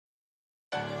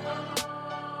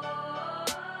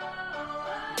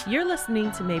You're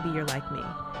listening to Maybe You're Like Me,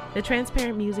 the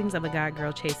transparent musings of a God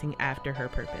girl chasing after her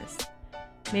purpose.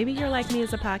 Maybe You're Like Me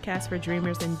is a podcast for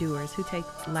dreamers and doers who take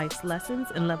life's lessons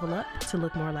and level up to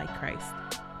look more like Christ.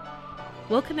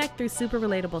 We'll connect through super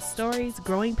relatable stories,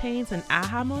 growing pains, and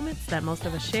aha moments that most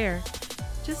of us share,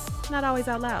 just not always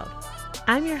out loud.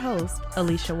 I'm your host,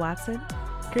 Alicia Watson,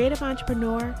 creative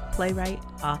entrepreneur, playwright,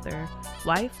 author,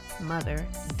 wife, mother,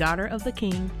 daughter of the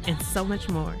King, and so much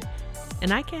more.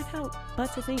 And I can't help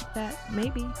but to think that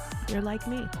maybe you're like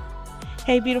me.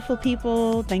 Hey, beautiful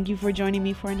people. Thank you for joining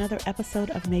me for another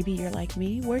episode of Maybe You're Like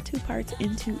Me. We're 2 parts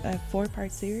into a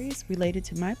 4-part series related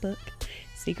to my book,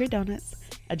 Secret Donuts,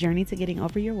 A Journey to Getting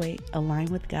Over Your Weight, Align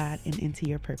with God, and Into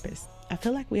Your Purpose. I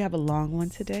feel like we have a long one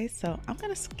today, so I'm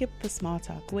going to skip the small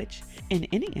talk, which in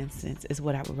any instance is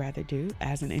what I would rather do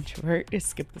as an introvert, is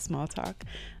skip the small talk.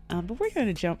 But we're going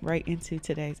to jump right into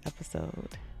today's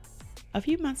episode. A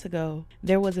few months ago,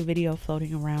 there was a video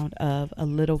floating around of a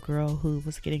little girl who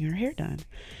was getting her hair done.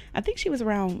 I think she was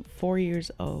around 4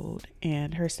 years old,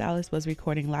 and her stylist was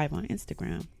recording live on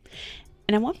Instagram.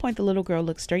 And at one point, the little girl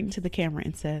looks straight into the camera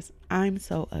and says, "I'm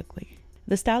so ugly."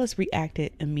 The stylist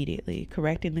reacted immediately,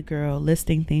 correcting the girl,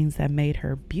 listing things that made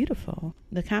her beautiful.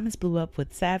 The comments blew up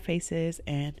with sad faces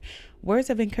and words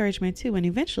of encouragement too, and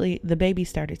eventually the baby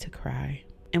started to cry.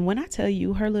 And when I tell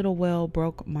you her little wail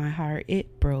broke my heart,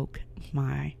 it broke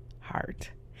my heart.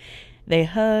 They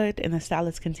hugged and the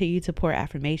stylist continued to pour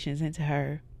affirmations into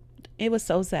her. It was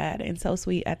so sad and so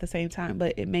sweet at the same time,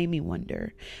 but it made me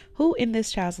wonder who in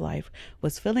this child's life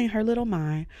was filling her little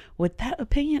mind with that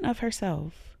opinion of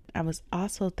herself. I was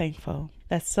also thankful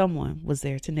that someone was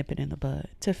there to nip it in the bud,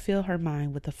 to fill her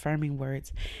mind with affirming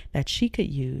words that she could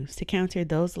use to counter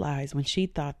those lies when she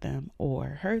thought them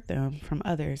or heard them from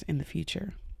others in the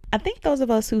future. I think those of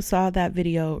us who saw that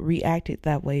video reacted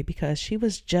that way because she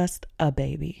was just a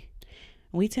baby.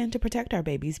 We tend to protect our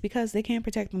babies because they can't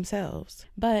protect themselves.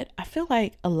 But I feel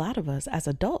like a lot of us as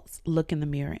adults look in the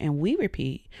mirror and we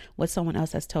repeat what someone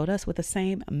else has told us with the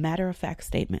same matter-of-fact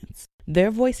statements.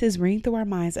 Their voices ring through our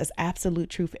minds as absolute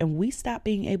truth, and we stop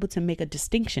being able to make a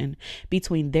distinction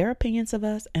between their opinions of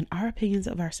us and our opinions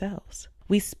of ourselves.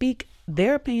 We speak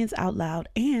their opinions out loud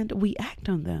and we act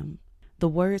on them. The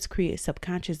words create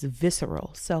subconscious,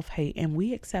 visceral self-hate, and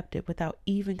we accept it without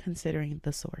even considering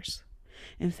the source.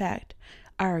 In fact,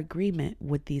 our agreement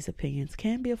with these opinions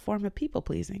can be a form of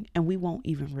people-pleasing, and we won't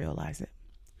even realize it.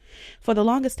 For the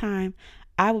longest time,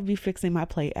 I would be fixing my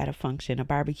plate at a function, a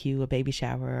barbecue, a baby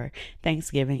shower, or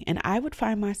Thanksgiving, and I would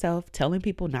find myself telling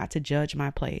people not to judge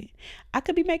my plate. I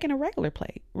could be making a regular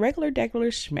plate, regular,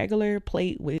 schmegular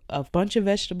plate with a bunch of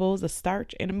vegetables, a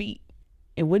starch, and a meat.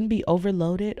 It wouldn't be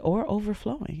overloaded or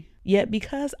overflowing. Yet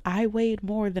because I weighed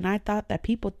more than I thought that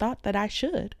people thought that I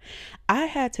should, I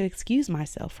had to excuse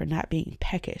myself for not being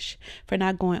peckish, for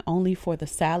not going only for the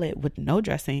salad with no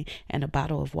dressing and a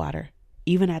bottle of water,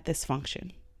 even at this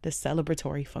function, this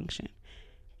celebratory function.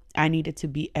 I needed to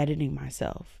be editing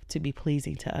myself to be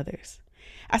pleasing to others.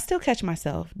 I still catch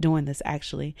myself doing this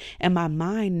actually, and my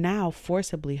mind now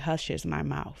forcibly hushes my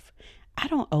mouth. I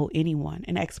don't owe anyone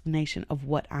an explanation of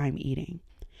what I'm eating.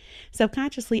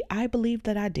 Subconsciously, I believed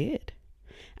that I did.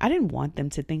 I didn't want them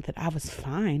to think that I was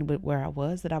fine with where I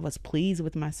was, that I was pleased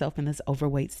with myself in this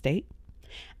overweight state.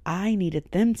 I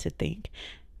needed them to think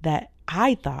that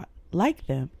I thought like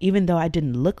them, even though I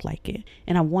didn't look like it.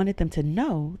 And I wanted them to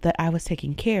know that I was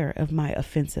taking care of my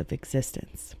offensive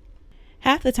existence.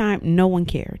 Half the time, no one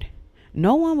cared.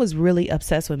 No one was really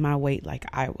obsessed with my weight like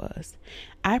I was.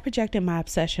 I projected my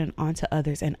obsession onto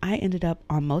others, and I ended up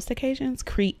on most occasions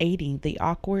creating the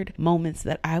awkward moments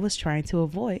that I was trying to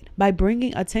avoid by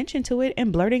bringing attention to it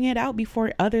and blurting it out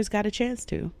before others got a chance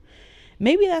to.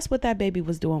 Maybe that's what that baby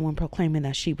was doing when proclaiming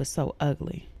that she was so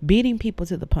ugly, beating people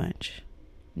to the punch.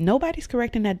 Nobody's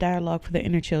correcting that dialogue for the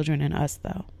inner children in us,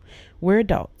 though. We're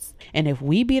adults, and if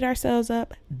we beat ourselves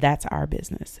up, that's our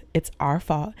business. It's our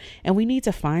fault, and we need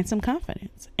to find some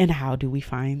confidence. And how do we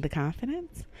find the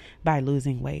confidence? By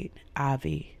losing weight,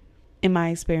 Avi. In my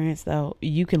experience, though,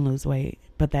 you can lose weight,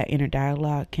 but that inner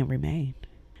dialogue can remain.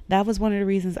 That was one of the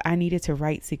reasons I needed to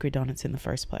write Secret Donuts in the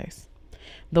first place.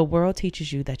 The world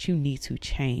teaches you that you need to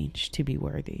change to be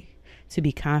worthy, to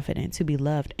be confident, to be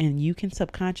loved, and you can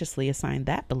subconsciously assign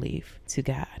that belief to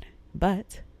God.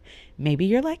 But maybe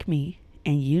you're like me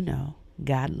and you know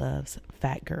God loves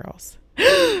fat girls.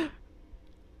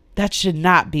 That should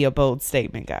not be a bold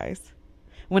statement, guys.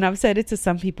 When I've said it to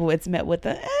some people, it's met with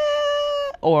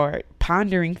or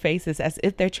pondering faces as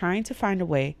if they're trying to find a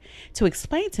way to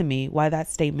explain to me why that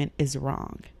statement is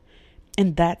wrong.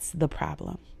 And that's the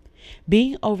problem.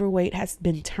 Being overweight has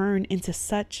been turned into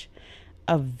such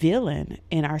a villain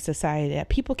in our society that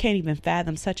people can't even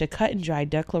fathom such a cut and dry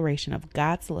declaration of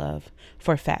God's love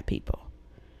for fat people.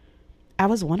 I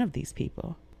was one of these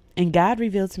people. And God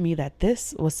revealed to me that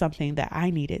this was something that I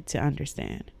needed to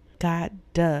understand. God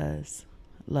does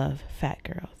love fat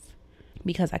girls.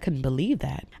 Because I couldn't believe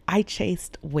that, I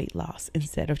chased weight loss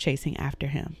instead of chasing after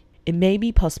him. It made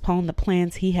me postpone the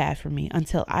plans he had for me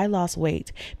until I lost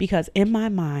weight because in my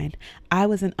mind, I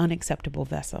was an unacceptable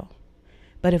vessel.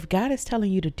 But if God is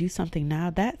telling you to do something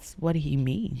now, that's what he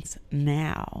means.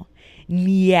 Now.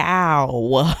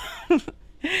 Meow.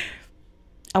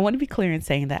 I want to be clear in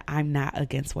saying that I'm not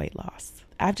against weight loss.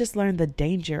 I've just learned the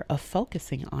danger of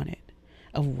focusing on it,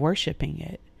 of worshiping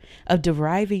it, of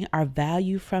deriving our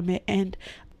value from it, and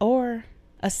or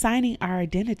assigning our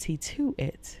identity to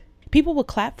it. People will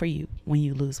clap for you when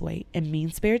you lose weight, and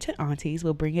mean-spirited aunties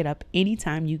will bring it up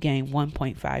anytime you gain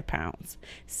 1.5 pounds.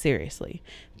 Seriously,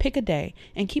 pick a day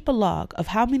and keep a log of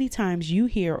how many times you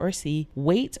hear or see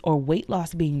weight or weight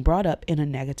loss being brought up in a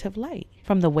negative light.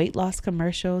 From the weight loss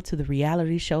commercial to the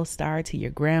reality show star to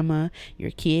your grandma,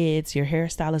 your kids, your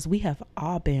hairstylist, we have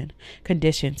all been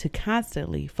conditioned to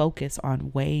constantly focus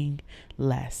on weighing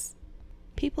less.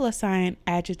 People assign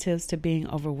adjectives to being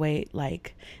overweight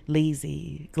like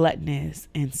lazy, gluttonous,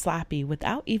 and sloppy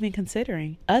without even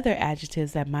considering other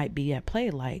adjectives that might be at play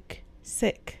like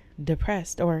sick,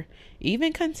 depressed, or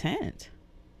even content.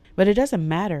 But it doesn't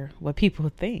matter what people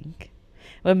think.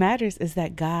 What matters is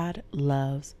that God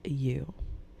loves you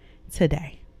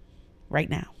today, right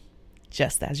now,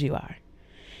 just as you are.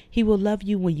 He will love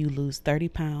you when you lose 30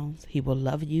 pounds. He will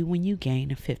love you when you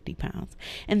gain 50 pounds.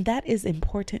 And that is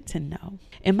important to know.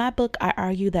 In my book, I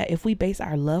argue that if we base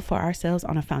our love for ourselves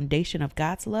on a foundation of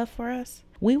God's love for us,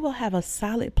 we will have a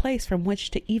solid place from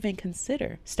which to even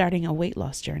consider starting a weight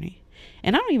loss journey.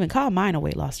 And I don't even call mine a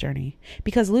weight loss journey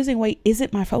because losing weight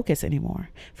isn't my focus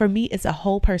anymore. For me, it's a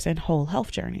whole person, whole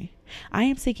health journey. I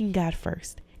am seeking God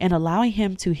first and allowing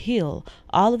him to heal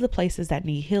all of the places that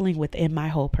need healing within my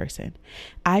whole person.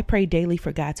 I pray daily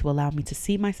for God to allow me to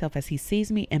see myself as he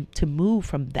sees me and to move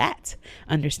from that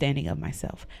understanding of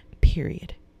myself,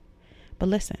 period. But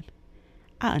listen,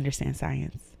 I understand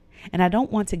science, and I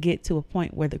don't want to get to a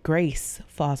point where the grace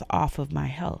falls off of my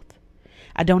health.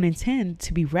 I don't intend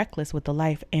to be reckless with the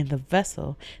life and the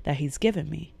vessel that he's given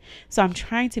me. So I'm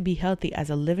trying to be healthy as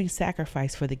a living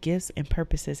sacrifice for the gifts and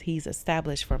purposes he's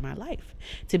established for my life.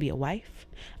 To be a wife,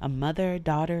 a mother,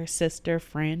 daughter, sister,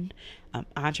 friend,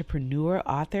 entrepreneur,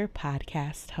 author,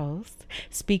 podcast host,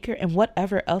 speaker, and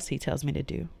whatever else he tells me to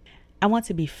do. I want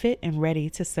to be fit and ready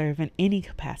to serve in any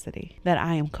capacity that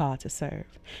I am called to serve.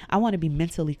 I want to be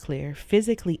mentally clear,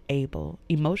 physically able,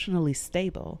 emotionally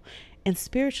stable, and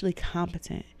spiritually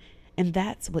competent. And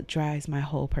that's what drives my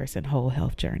whole person, whole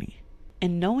health journey.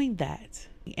 And knowing that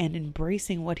and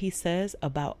embracing what he says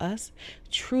about us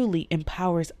truly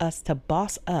empowers us to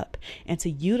boss up and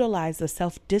to utilize the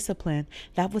self-discipline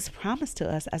that was promised to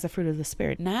us as a fruit of the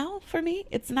Spirit. Now, for me,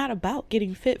 it's not about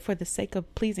getting fit for the sake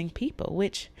of pleasing people,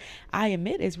 which I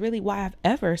admit is really why I've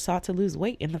ever sought to lose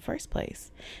weight in the first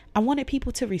place. I wanted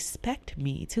people to respect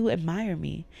me, to admire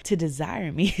me, to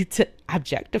desire me, to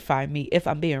objectify me, if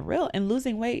I'm being real. And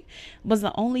losing weight was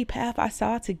the only path I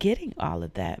saw to getting all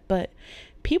of that. But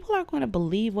people are going to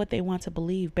believe what they want to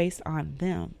believe based on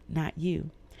them, not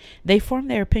you. They form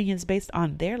their opinions based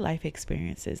on their life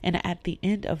experiences. And at the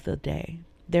end of the day,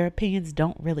 their opinions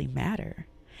don't really matter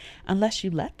unless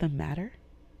you let them matter.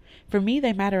 For me,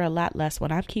 they matter a lot less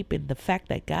when I'm keeping the fact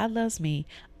that God loves me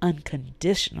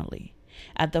unconditionally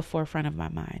at the forefront of my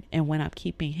mind, and when I'm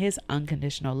keeping his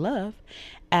unconditional love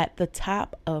at the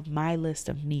top of my list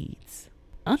of needs.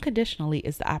 Unconditionally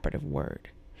is the operative word.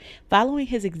 Following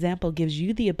his example gives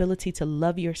you the ability to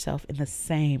love yourself in the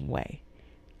same way,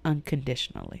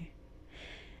 unconditionally.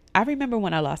 I remember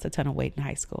when I lost a ton of weight in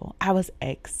high school, I was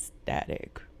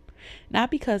ecstatic.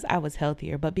 Not because I was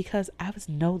healthier, but because I was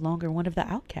no longer one of the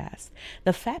outcasts,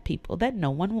 the fat people that no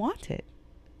one wanted.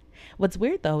 What's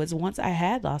weird though is once I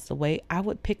had lost the weight, I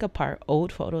would pick apart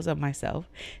old photos of myself,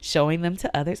 showing them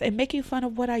to others and making fun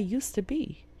of what I used to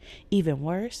be. Even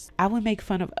worse, I would make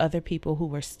fun of other people who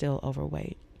were still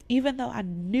overweight, even though I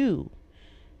knew,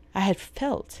 I had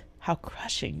felt how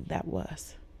crushing that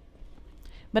was.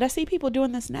 But I see people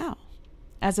doing this now,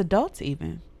 as adults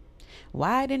even.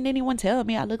 Why didn't anyone tell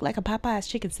me I look like a Popeye's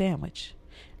chicken sandwich?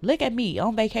 Look at me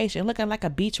on vacation looking like a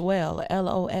beach whale,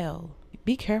 LOL.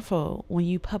 Be careful when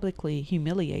you publicly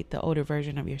humiliate the older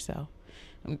version of yourself.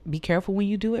 Be careful when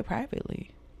you do it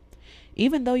privately.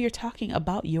 Even though you're talking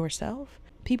about yourself,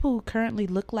 people who currently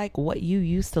look like what you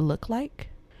used to look like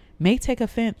may take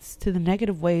offense to the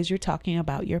negative ways you're talking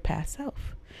about your past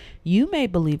self. You may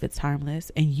believe it's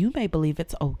harmless and you may believe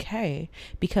it's okay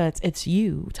because it's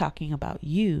you talking about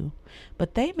you,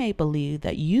 but they may believe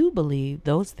that you believe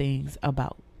those things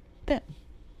about them.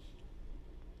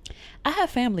 I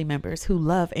have family members who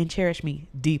love and cherish me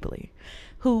deeply,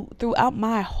 who throughout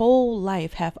my whole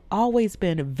life have always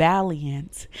been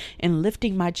valiant in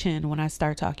lifting my chin when I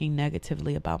start talking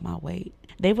negatively about my weight.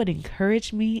 They would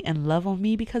encourage me and love on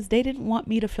me because they didn't want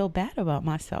me to feel bad about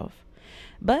myself.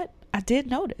 But I did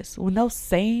notice when those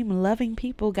same loving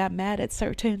people got mad at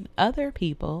certain other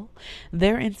people,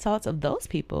 their insults of those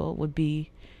people would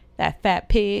be that fat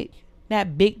pig,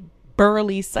 that big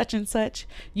burly such and such,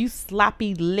 you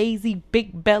sloppy, lazy,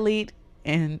 big bellied,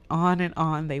 and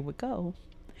on they would go.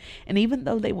 And even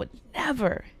though they would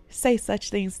never say such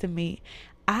things to me,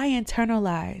 I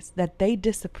internalized that they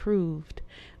disapproved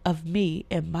of me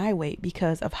and my weight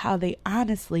because of how they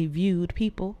honestly viewed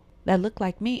people that looked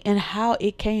like me and how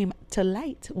it came to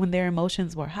light when their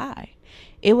emotions were high.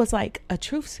 It was like a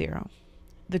truth serum.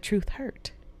 The truth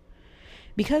hurt.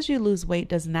 Because you lose weight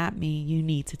does not mean you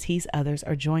need to tease others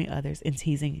or join others in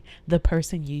teasing the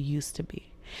person you used to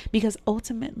be. Because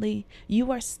ultimately,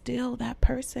 you are still that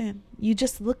person. You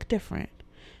just look different.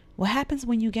 What happens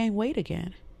when you gain weight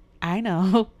again? I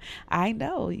know.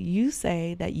 You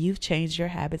say that you've changed your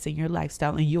habits and your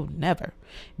lifestyle and you'll never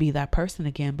be that person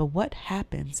again. But what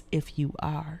happens if you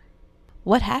are?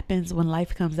 What happens when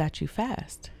life comes at you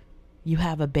fast? You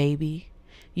have a baby.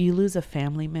 You lose a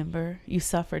family member, you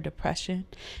suffer depression,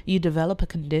 you develop a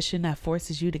condition that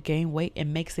forces you to gain weight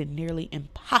and makes it nearly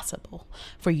impossible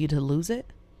for you to lose it.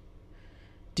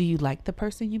 Do you like the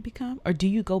person you become, or do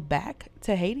you go back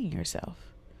to hating yourself?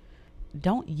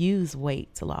 Don't use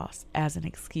weight loss as an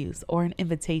excuse or an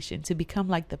invitation to become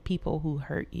like the people who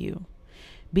hurt you.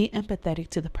 Be empathetic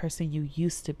to the person you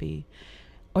used to be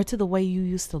or to the way you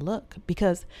used to look,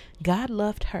 because God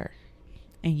loved her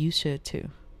and you should too.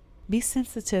 Be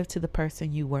sensitive to the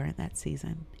person you were in that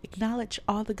season. Acknowledge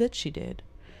all the good she did,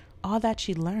 all that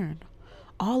she learned,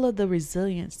 all of the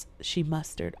resilience she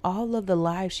mustered, all of the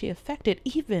lives she affected,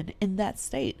 even in that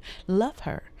state. Love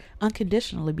her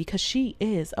unconditionally because she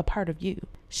is a part of you.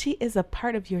 She is a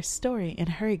part of your story, and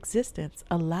her existence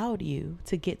allowed you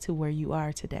to get to where you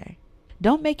are today.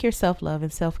 Don't make your self-love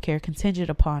and self-care contingent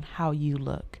upon how you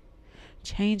look.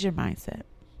 Change your mindset.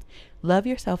 Love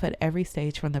yourself at every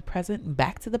stage, from the present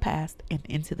back to the past and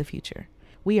into the future.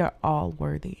 We are all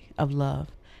worthy of love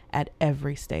at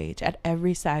every stage, at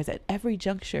every size, at every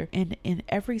juncture, and in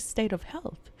every state of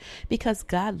health, because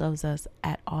God loves us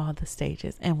at all the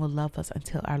stages and will love us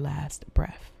until our last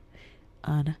breath,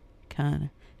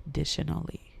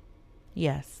 unconditionally.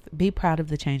 Yes, be proud of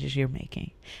the changes you're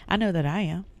making. I know that I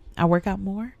am. I work out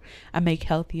more. I make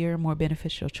healthier, more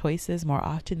beneficial choices more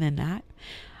often than not.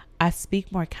 I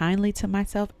speak more kindly to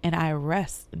myself, and I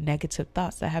arrest negative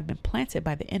thoughts that have been planted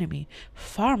by the enemy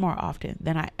far more often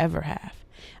than I ever have.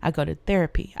 I go to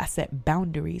therapy. I set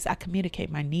boundaries. I communicate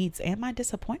my needs and my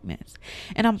disappointments.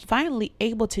 And I'm finally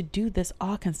able to do this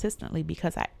all consistently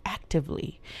because I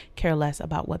actively care less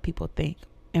about what people think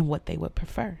and what they would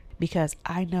prefer. Because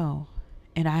I know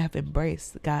and I have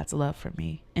embraced God's love for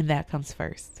me, and that comes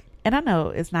first. And I know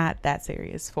it's not that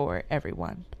serious for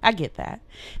everyone. I get that.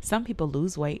 Some people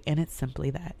lose weight and it's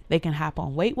simply that. They can hop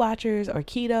on Weight Watchers or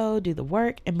keto, do the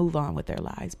work, and move on with their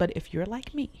lives. But if you're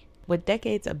like me, with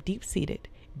decades of deep-seated,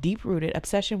 deep-rooted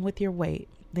obsession with your weight,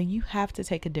 then you have to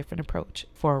take a different approach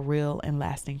for a real and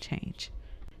lasting change.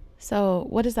 So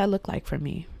what does that look like for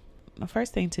me? The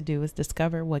first thing to do is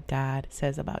discover what God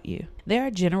says about you. There are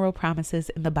general promises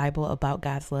in the Bible about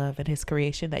God's love and his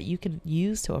creation that you can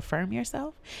use to affirm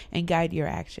yourself and guide your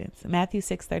actions. Matthew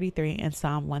 6:33 and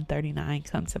Psalm 139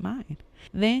 come to mind.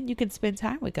 Then you can spend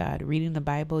time with God, reading the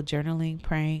Bible, journaling,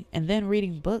 praying, and then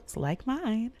reading books like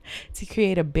mine to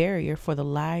create a barrier for the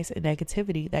lies and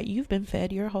negativity that you've been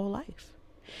fed your whole life.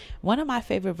 One of my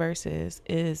favorite verses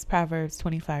is Proverbs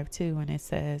 25:2, and it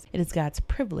says, "It is God's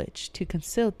privilege to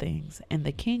conceal things and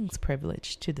the king's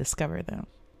privilege to discover them."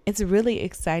 It's really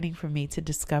exciting for me to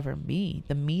discover me,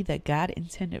 the me that God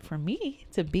intended for me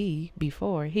to be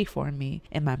before he formed me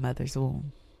in my mother's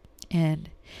womb. And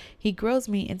he grows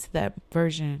me into that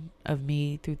version of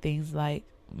me through things like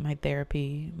my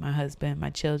therapy, my husband,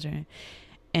 my children,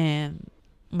 and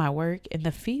my work, and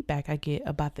the feedback I get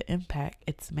about the impact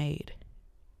it's made.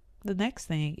 The next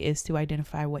thing is to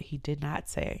identify what he did not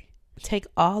say. Take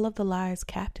all of the lies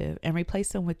captive and replace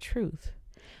them with truth.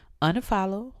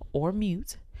 Unfollow or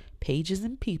mute pages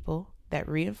and people that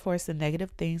reinforce the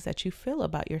negative things that you feel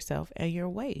about yourself and your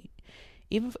weight.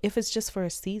 Even if it's just for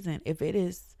a season, if it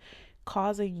is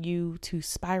causing you to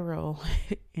spiral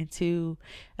into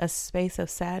a space of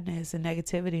sadness and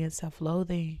negativity and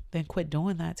self-loathing, then quit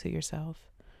doing that to yourself.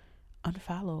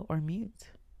 Unfollow or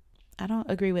mute. I don't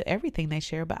agree with everything they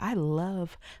share, but I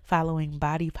love following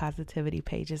body positivity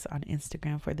pages on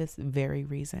Instagram for this very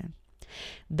reason.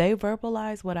 They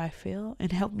verbalize what I feel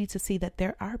and help me to see that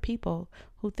there are people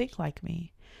who think like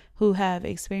me, who have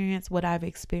experienced what I've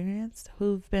experienced,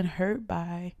 who've been hurt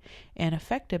by and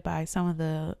affected by some of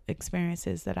the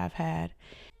experiences that I've had.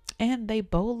 And they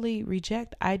boldly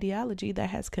reject ideology that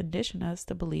has conditioned us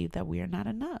to believe that we are not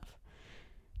enough.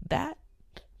 That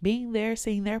being there,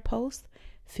 seeing their posts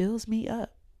fills me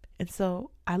up. And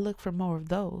so I look for more of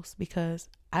those because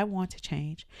I want to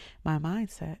change my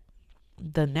mindset.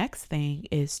 The next thing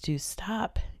is to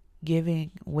stop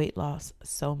giving weight loss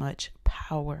so much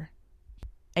power.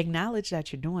 Acknowledge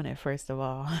that you're doing it, first of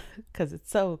all, because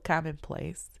it's so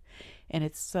commonplace and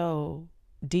it's so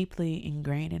deeply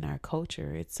ingrained in our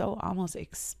culture. It's so almost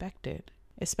expected,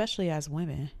 especially as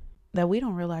women, that we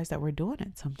don't realize that we're doing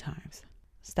it sometimes.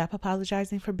 Stop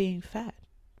apologizing for being fat.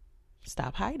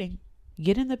 Stop hiding.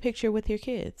 Get in the picture with your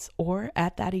kids or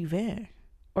at that event,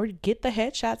 or get the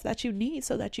headshots that you need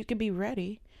so that you can be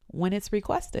ready when it's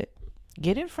requested.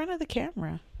 Get in front of the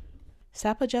camera.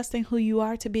 Stop adjusting who you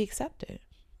are to be accepted.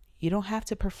 You don't have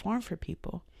to perform for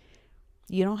people.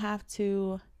 You don't have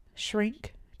to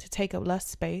shrink to take up less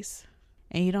space.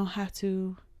 And you don't have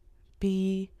to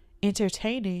be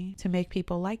entertaining to make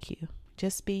people like you.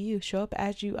 Just be you. Show up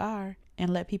as you are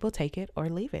and let people take it or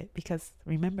leave it. Because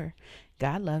remember,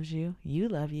 God loves you. You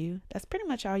love you. That's pretty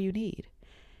much all you need.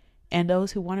 And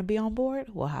those who want to be on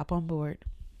board will hop on board.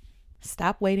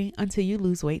 Stop waiting until you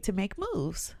lose weight to make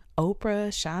moves. Oprah,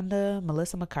 Shonda,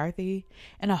 Melissa McCarthy,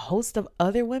 and a host of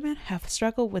other women have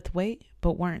struggled with weight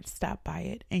but weren't stopped by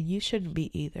it, and you shouldn't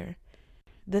be either.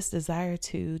 This desire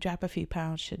to drop a few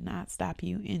pounds should not stop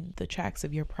you in the tracks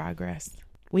of your progress.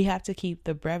 We have to keep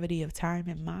the brevity of time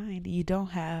in mind. You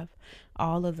don't have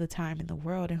all of the time in the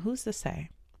world, and who's to say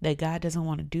that God doesn't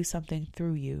want to do something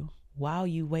through you while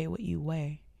you weigh what you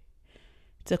weigh,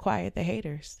 to quiet the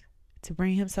haters, to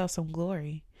bring himself some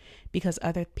glory, because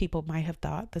other people might have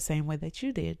thought the same way that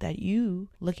you did, that you,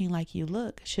 looking like you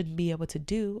look, shouldn't be able to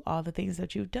do all the things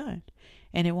that you've done.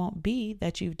 And it won't be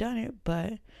that you've done it,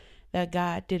 but that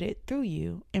God did it through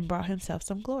you and brought himself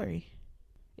some glory.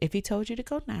 If he told you to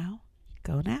go now,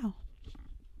 go now.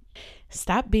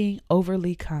 Stop being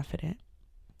overly confident.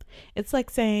 It's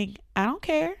like saying, I don't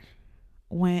care,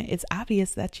 when it's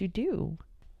obvious that you do.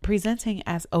 Presenting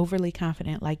as overly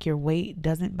confident, like your weight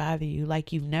doesn't bother you,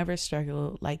 like you've never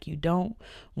struggled, like you don't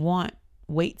want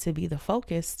weight to be the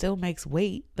focus, still makes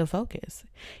weight the focus.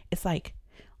 It's like,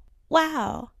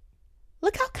 wow,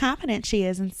 look how confident she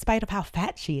is in spite of how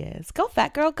fat she is. Go,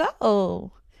 fat girl,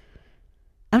 go.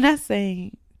 I'm not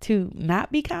saying to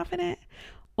not be confident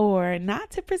or not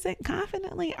to present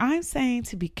confidently. I'm saying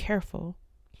to be careful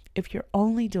if you're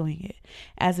only doing it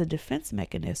as a defense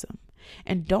mechanism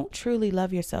and don't truly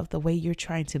love yourself the way you're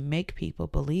trying to make people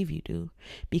believe you do,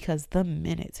 because the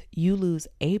minute you lose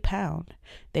a pound,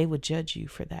 they will judge you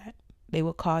for that. They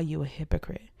will call you a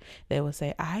hypocrite. They will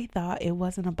say, I thought it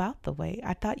wasn't about the weight.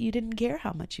 I thought you didn't care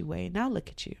how much you weigh. Now look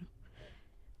at you.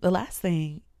 The last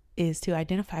thing is to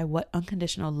identify what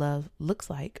unconditional love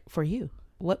looks like for you.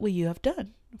 What would you have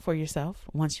done for yourself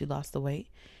once you lost the weight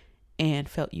and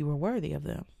felt you were worthy of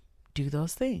them? Do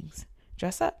those things.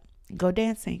 Dress up. Go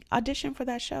dancing. Audition for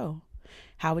that show.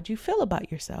 How would you feel about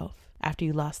yourself after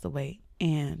you lost the weight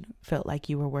and felt like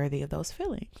you were worthy of those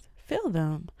feelings? Feel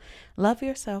them. Love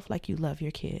yourself like you love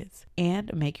your kids,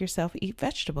 and make yourself eat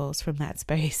vegetables from that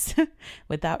space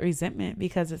without resentment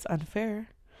because it's unfair,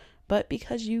 but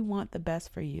because you want the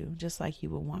best for you, just like you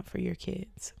would want for your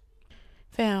kids.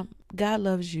 Fam, God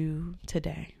loves you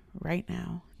today, right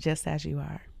now, just as you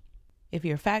are. If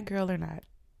you're a fat girl or not,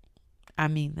 I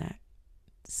mean that.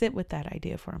 Sit with that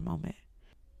idea for a moment.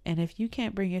 And if you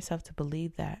can't bring yourself to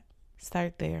believe that,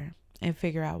 start there and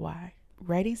figure out why.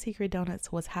 Writing Secret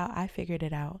Donuts was how I figured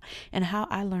it out and how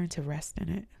I learned to rest in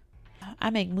it.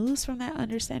 I make moves from that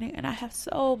understanding, and I have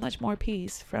so much more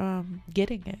peace from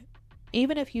getting it.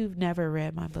 Even if you've never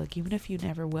read my book, even if you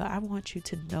never will, I want you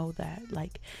to know that,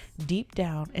 like deep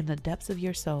down in the depths of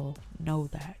your soul, know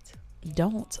that.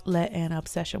 Don't let an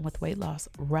obsession with weight loss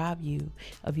rob you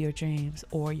of your dreams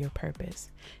or your purpose.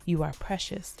 You are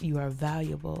precious. You are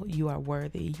valuable. You are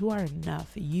worthy. You are enough.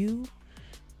 You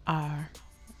are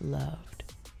loved.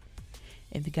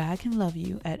 If God can love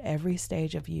you at every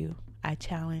stage of you, I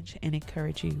challenge and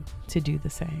encourage you to do the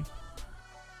same.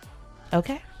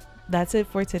 Okay, that's it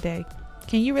for today.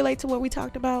 Can you relate to what we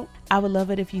talked about? I would love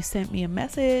it if you sent me a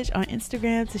message on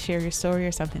Instagram to share your story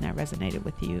or something that resonated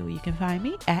with you. You can find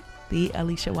me at the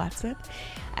Alicia Watson.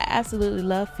 I absolutely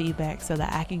love feedback so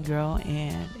that I can grow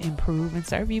and improve and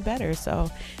serve you better.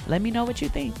 So let me know what you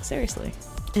think. Seriously.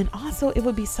 And also, it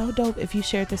would be so dope if you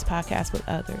shared this podcast with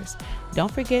others.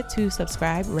 Don't forget to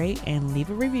subscribe, rate, and leave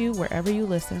a review wherever you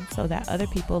listen so that other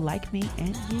people like me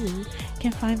and you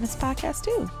can find this podcast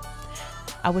too.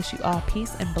 I wish you all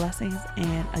peace and blessings.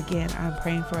 And again, I'm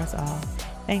praying for us all.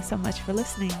 Thanks so much for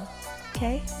listening.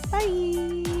 Okay,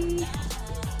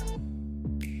 bye.